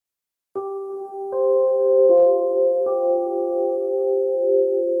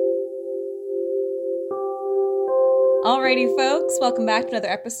Alrighty, folks, welcome back to another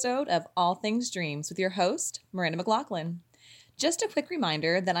episode of All Things Dreams with your host, Miranda McLaughlin. Just a quick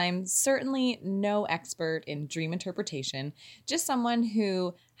reminder that I'm certainly no expert in dream interpretation, just someone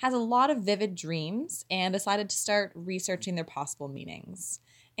who has a lot of vivid dreams and decided to start researching their possible meanings.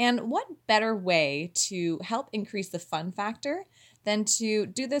 And what better way to help increase the fun factor than to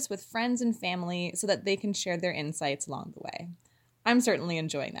do this with friends and family so that they can share their insights along the way. I'm certainly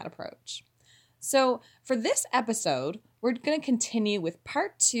enjoying that approach. So for this episode, we're going to continue with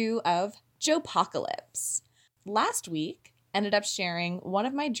part 2 of Joepocalypse. Last week, ended up sharing one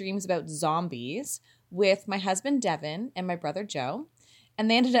of my dreams about zombies with my husband Devin and my brother Joe,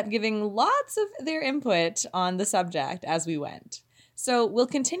 and they ended up giving lots of their input on the subject as we went. So we'll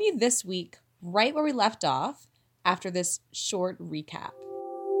continue this week right where we left off after this short recap.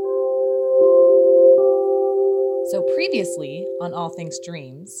 So previously on All Things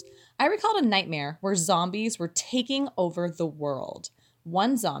Dreams, I recalled a nightmare where zombies were taking over the world.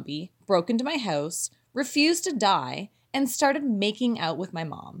 One zombie broke into my house, refused to die, and started making out with my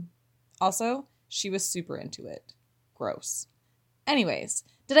mom. Also, she was super into it. Gross. Anyways,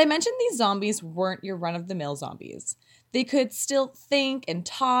 did I mention these zombies weren't your run-of-the-mill zombies? They could still think and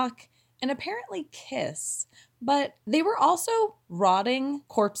talk and apparently kiss, but they were also rotting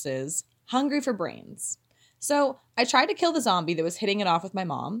corpses, hungry for brains. So I tried to kill the zombie that was hitting it off with my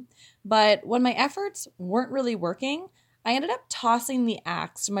mom, but when my efforts weren't really working, I ended up tossing the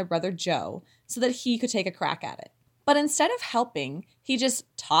axe to my brother Joe so that he could take a crack at it. But instead of helping, he just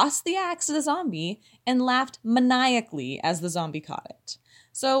tossed the axe to the zombie and laughed maniacally as the zombie caught it.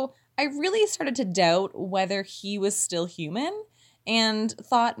 So I really started to doubt whether he was still human and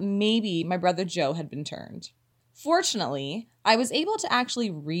thought maybe my brother Joe had been turned. Fortunately, I was able to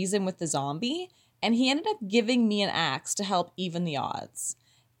actually reason with the zombie, and he ended up giving me an axe to help even the odds.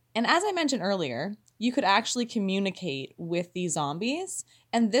 And as I mentioned earlier, you could actually communicate with these zombies,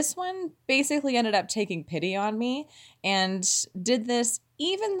 and this one basically ended up taking pity on me and did this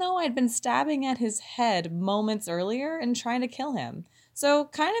even though I'd been stabbing at his head moments earlier and trying to kill him. So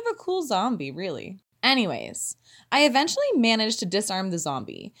kind of a cool zombie, really. Anyways, I eventually managed to disarm the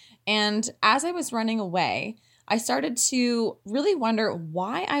zombie, and as I was running away, I started to really wonder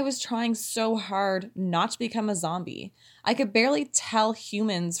why I was trying so hard not to become a zombie. I could barely tell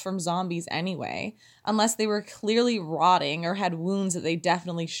humans from zombies anyway, unless they were clearly rotting or had wounds that they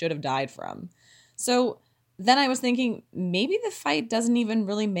definitely should have died from. So then I was thinking, maybe the fight doesn't even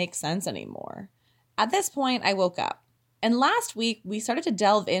really make sense anymore. At this point, I woke up. And last week, we started to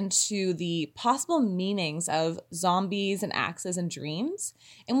delve into the possible meanings of zombies and axes and dreams.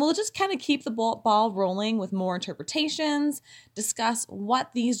 And we'll just kind of keep the ball rolling with more interpretations, discuss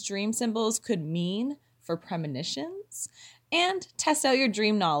what these dream symbols could mean for premonitions, and test out your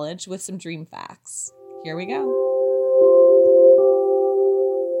dream knowledge with some dream facts. Here we go.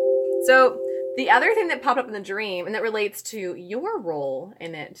 So the other thing that popped up in the dream, and that relates to your role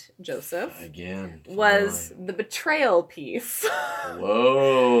in it, Joseph, again, was the betrayal piece.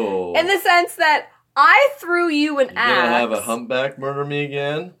 Whoa. In the sense that I threw you an axe. You're gonna have a humpback murder me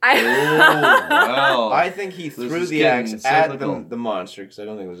again? Oh, wow. I think he threw the axe at the monster, because I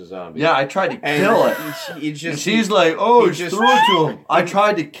don't think it was a zombie. Yeah, I tried to kill it. And she's like, she threw it to him. I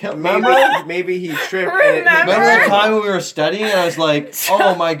tried to kill. Remember? Maybe he tripped. Remember the time when we were studying and I was like,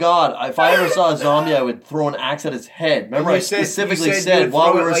 oh my god, if I ever saw a zombie, I would throw an axe at his head. Remember, I specifically said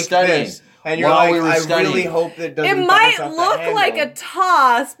while we were studying. And you're like, I really hope that doesn't It might look like a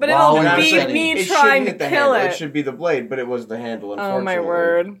toss, but it'll be me trying to kill it. It should be the blade, but it was the handle, unfortunately. Oh my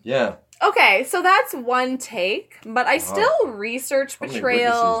word. Yeah. Okay, so that's one take, but I still research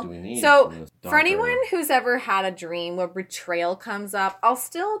betrayal. So for anyone who's ever had a dream where betrayal comes up, I'll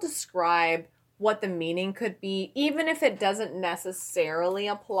still describe what the meaning could be, even if it doesn't necessarily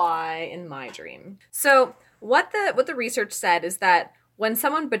apply in my dream. So what the research said is that when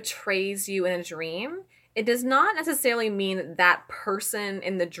someone betrays you in a dream, it does not necessarily mean that person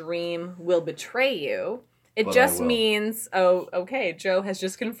in the dream will betray you. It just means, okay, Joe has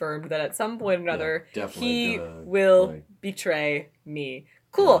just confirmed that at some point or another, he will betray me.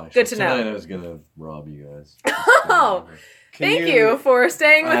 Cool, good to know. Tonight I was going to rob you guys. Oh, thank you for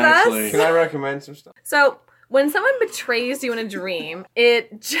staying with us. Can I recommend some stuff? So, when someone betrays you in a dream,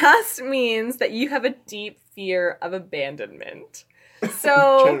 it just means that you have a deep fear of abandonment.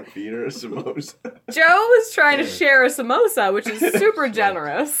 So trying to feed her a samosa. Joe was trying to share a samosa, which is super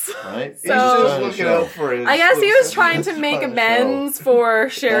generous. Right? So he's just looking out for his. I guess he was trying to make amends for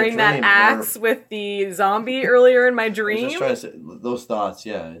sharing that axe with the zombie earlier in my dream. Just trying to say, those thoughts,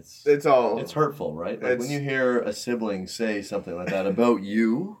 yeah, it's hurtful, right? Like when you hear a sibling say something like that about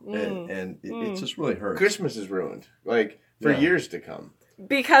you, and it just really hurts. Christmas is ruined, like for years to come.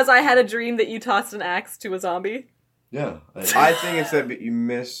 Because I had a dream that you tossed an axe to a zombie. Yeah, I think it's that you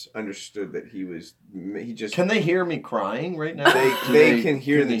misunderstood that he just. Can they hear me crying right now? They can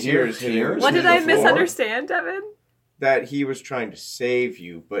hear the tears. What did I misunderstand, Devin? That he was trying to save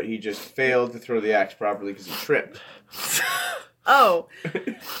you, but he just failed to throw the axe properly because he tripped. Oh,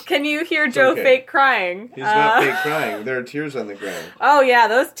 can you hear Joe fake crying? He's not fake crying. There are tears on the ground. Oh yeah,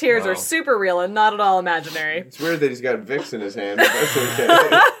 those tears are super real and not at all imaginary. It's weird that he's got Vicks in his hand, but that's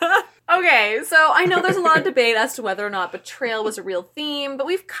okay. Okay, so I know there's a lot of debate as to whether or not betrayal was a real theme, but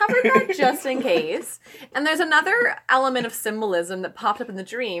we've covered that just in case. And there's another element of symbolism that popped up in the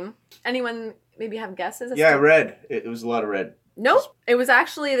dream. Anyone maybe have guesses? Yeah, red. It was a lot of red. Nope. It was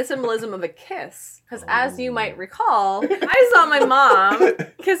actually the symbolism of a kiss. Because as you might recall, I saw my mom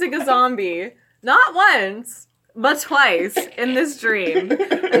kissing a zombie. Not once, but twice in this dream. And that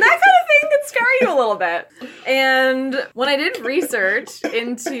kind of thing can scare you a little bit. And when I did research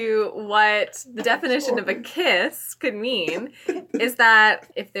into what the definition of a kiss could mean, is that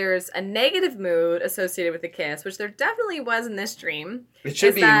if there's a negative mood associated with a kiss, which there definitely was in this dream. It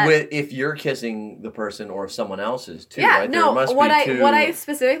should be if you're kissing the person or someone else's too. Yeah, right? no. What I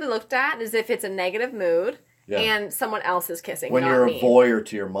specifically looked at is if it's a negative mood. Yeah. And someone else is kissing, when not you're me. A voyeur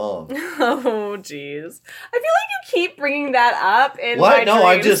to your mom. Oh, jeez. I feel like you keep bringing that up in what? my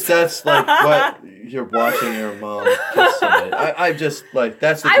No, dreams. that's like what you're watching your mom kiss somebody. I just, like,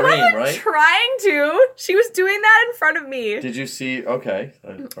 that's the dream, right? I wasn't trying to. She was doing that in front of me. Did you see? Okay.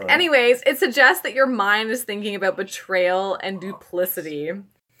 All right. Anyways, it suggests that your mind is thinking about betrayal and duplicity.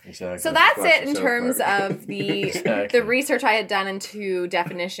 Exactly. So that's it in terms of the research I had done into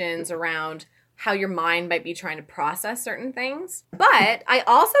definitions around how your mind might be trying to process certain things. But I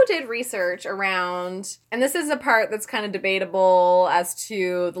also did research around, and this is a part that's kind of debatable as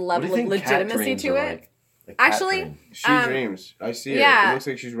to the level of legitimacy to it. Actually, she dreams. I see it. Yeah. It looks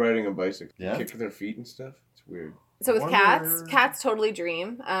like she's riding a bicycle. Yeah. Kicked with her feet and stuff. It's weird. So with cats totally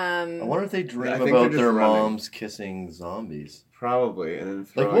dream. I wonder if they dream about their moms kissing zombies. Probably. And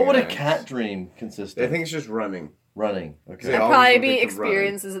then like, what would a cat dream consist of? I think it's just running. Running. Okay. It'd probably be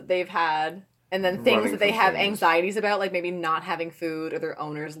experiences that they've had. And then things that they have anxieties about, like maybe not having food or their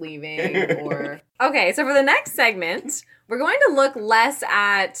owners leaving or... Okay, so for the next segment, we're going to look less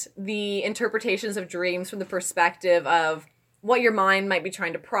at the interpretations of dreams from the perspective of what your mind might be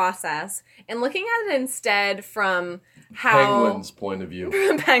trying to process and looking at it instead from how... Penguin's point of view.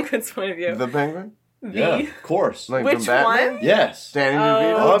 Penguin's point of view. The penguin? Yeah, of course. Like which one? Yes. Danny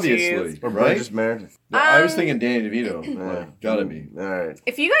DeVito? Obviously. Or Burgess Meredith? I was thinking Danny DeVito. Gotta be. All right.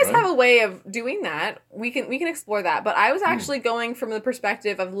 If you guys have a way of doing that, we can explore that. But I was actually going from the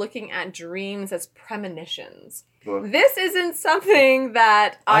perspective of looking at dreams as premonitions. This isn't something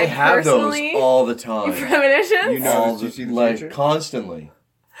that I have personally... those all the time. Premonitions? You know, you see the future? Constantly.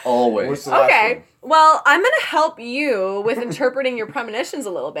 Always. What's the last one? Well, I'm going to help you with interpreting your premonitions a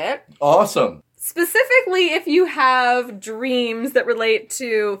little bit. Awesome. Specifically, if you have dreams that relate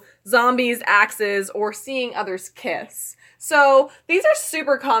to zombies, axes, or seeing others kiss. So these are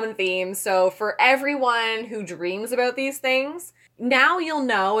super common themes. So for everyone who dreams about these things, now you'll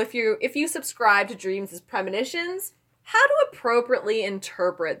know if you subscribe to dreams as premonitions, how to appropriately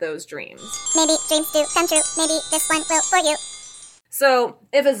interpret those dreams. Maybe dreams do come true. Maybe this one will for you. So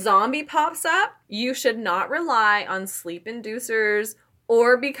if a zombie pops up, you should not rely on sleep inducers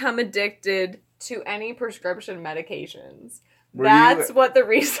or become addicted to any prescription medications. That's what the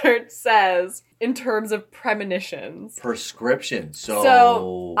research says in terms of premonitions. Prescription.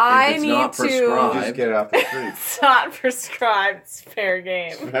 So I need to just get it off the street. It's not prescribed. It's fair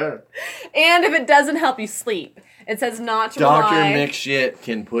game. It's fair. And if it doesn't help you sleep, it says not to Dr. McShit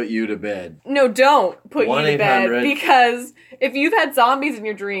can put you to bed. No, don't put you to bed 1-800. because if you've had zombies in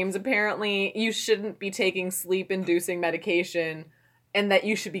your dreams, apparently you shouldn't be taking sleep-inducing medication. And that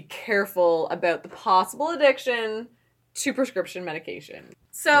you should be careful about the possible addiction to prescription medication.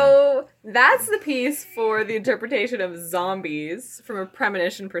 So that's the piece for the interpretation of zombies from a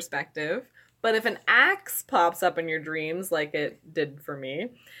premonition perspective. But if an axe pops up in your dreams, like it did for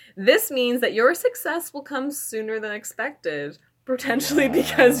me, this means that your success will come sooner than expected. Potentially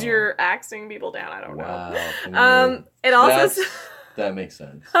because you're axing people down. I don't know. It also... That makes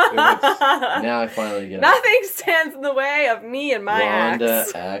sense. Now I finally get it. Nothing stands in the way of me and my Rhonda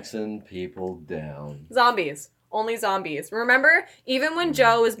axe. axing people down. Zombies. Only zombies. Remember, even when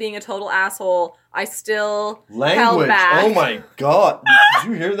Joe was being a total asshole, I still held back. Oh my god.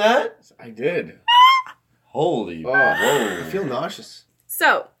 Did you hear that? I did. Holy whoa. I feel nauseous.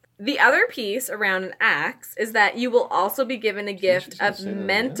 So, the other piece around an axe is that you will also be given a gift of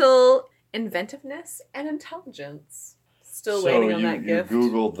mental inventiveness and intelligence. Still waiting on that gift. You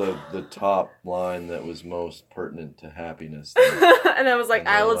Googled the top line that was most pertinent to happiness. And I was like,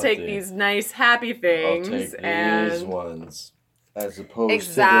 I will take these nice happy things. I'll take these ones. As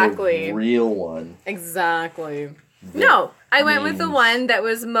opposed to the real one. Exactly. No, I went with the one that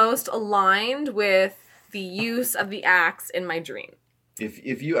was most aligned with the use of the axe in my dream.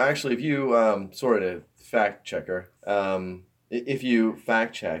 If you sorry to fact checker, if you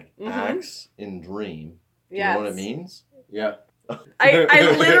fact check axe in dream, do you know what it means? Yeah.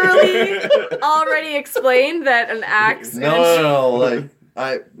 I literally already explained that an axe. No,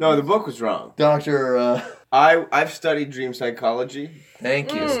 the book was wrong. Dr. I've studied dream psychology.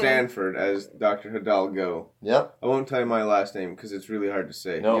 Thank you. At Stanford as Dr. Hidalgo. Yep. I won't tell you my last name because it's really hard to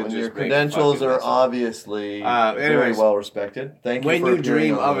say. No, and your credentials are obviously very well respected. Thank you. When you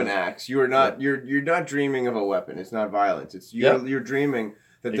dream of an axe, you are not you're not dreaming of a weapon. It's not violence. It's you're dreaming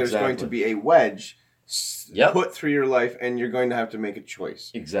that there's going to be a wedge put through your life, and you're going to have to make a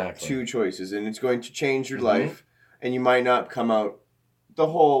choice. Exactly. 2 choices, and it's going to change your life, and you might not come out the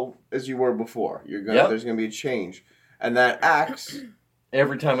whole as you were before. There's going to be a change, and that axe.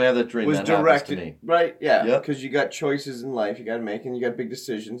 Every time I have that dream, was that directed happens to me. Right? Yeah, because you got choices in life you got to make, and you got big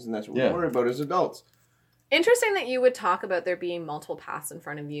decisions, and that's what we worry about as adults. Interesting that you would talk about there being multiple paths in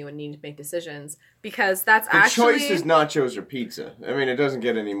front of you and needing to make decisions, because that's the choice is nachos or pizza. I mean, it doesn't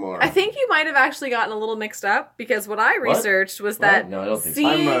get any more. I think you might have actually gotten a little mixed up, because what I researched was that no, I don't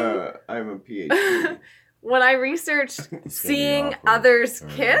think so. I'm a PhD. When I researched seeing others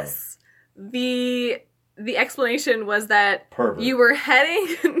kiss, the explanation was that you were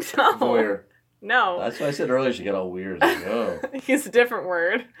heading Voyeur. No. That's why I said earlier she got all weird. Like, oh. It's a different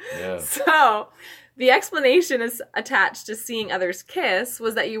word. Yeah. So the explanation is attached to seeing others kiss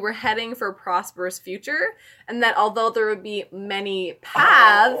was that you were heading for a prosperous future, and that although there would be many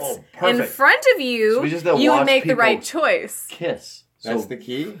paths in front of you, you would make the right choice. Kiss. That's the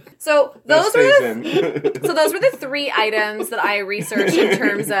key? So those were the 3 items that I researched in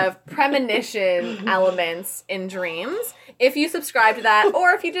terms of premonition elements in dreams. If you subscribe to that,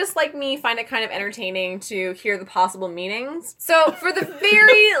 or if you just, like me, find it kind of entertaining to hear the possible meanings. So for the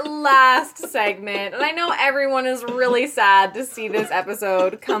very last segment, and I know everyone is really sad to see this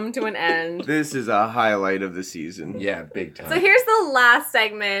episode come to an end. This is a highlight of the season. Yeah, big time. So here's the last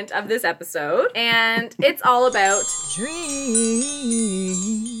segment of this episode, and it's all about dream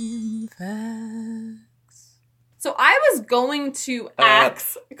facts. So I was going to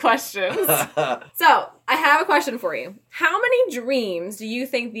ask questions. So I have a question for you. How many dreams do you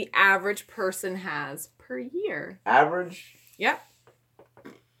think the average person has per year? Average? Yep.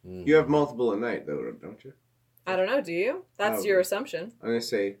 You have multiple a night, though, don't you? I don't know. Do you? That's your assumption. I'm going to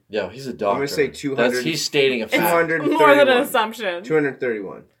say... Yeah, he's a doctor. I'm going to say 200. He's stating a fact. 231. More than an assumption.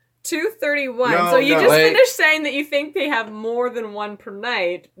 231. 231. So you just finished saying that you think they have more than one per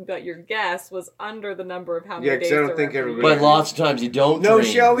night, but your guess was under the number of how many days. Yeah, because I don't think everybody... But lots of times you don't dream. No,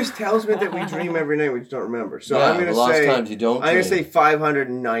 she always tells me that we dream every night, we just don't remember. So I'm going to say... lots of times you don't dream. I'm going to say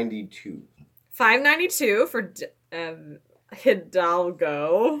 592. 592 for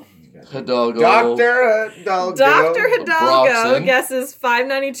Hidalgo. Dr. Hidalgo. Dr. Hidalgo guesses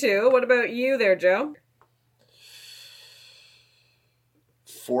 592. What about you there, Joe?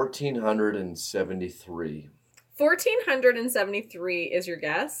 1,473. 1,473 is your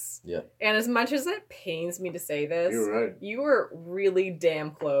guess. Yeah. And as much as it pains me to say this, you're right. You were really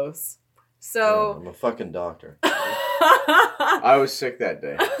damn close. So I'm a fucking doctor. I was sick that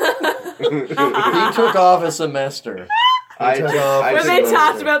day. He took off a semester. When they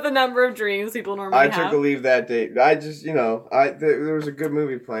talked about the number of dreams people normally have. I took a leave that day. I just, there was a good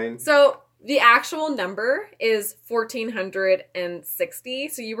movie playing. So the actual number is 1,460,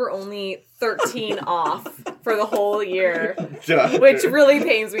 so you were only 13 off for the whole year, which really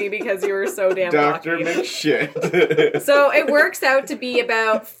pains me because you were so damn Doctor lucky. McShit. So it works out to be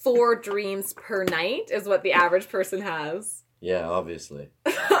about 4 dreams per night is what the average person has. Yeah, obviously.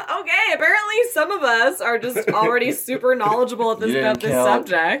 Okay, apparently some of us are just already super knowledgeable about this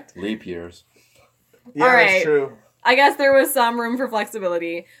subject. Leap years. Yeah, all right. That's true. I guess there was some room for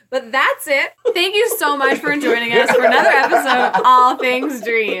flexibility. But that's it. Thank you so much for joining us for another episode of All Things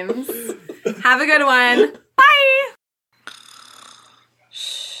Dreams. Have a good one. Bye!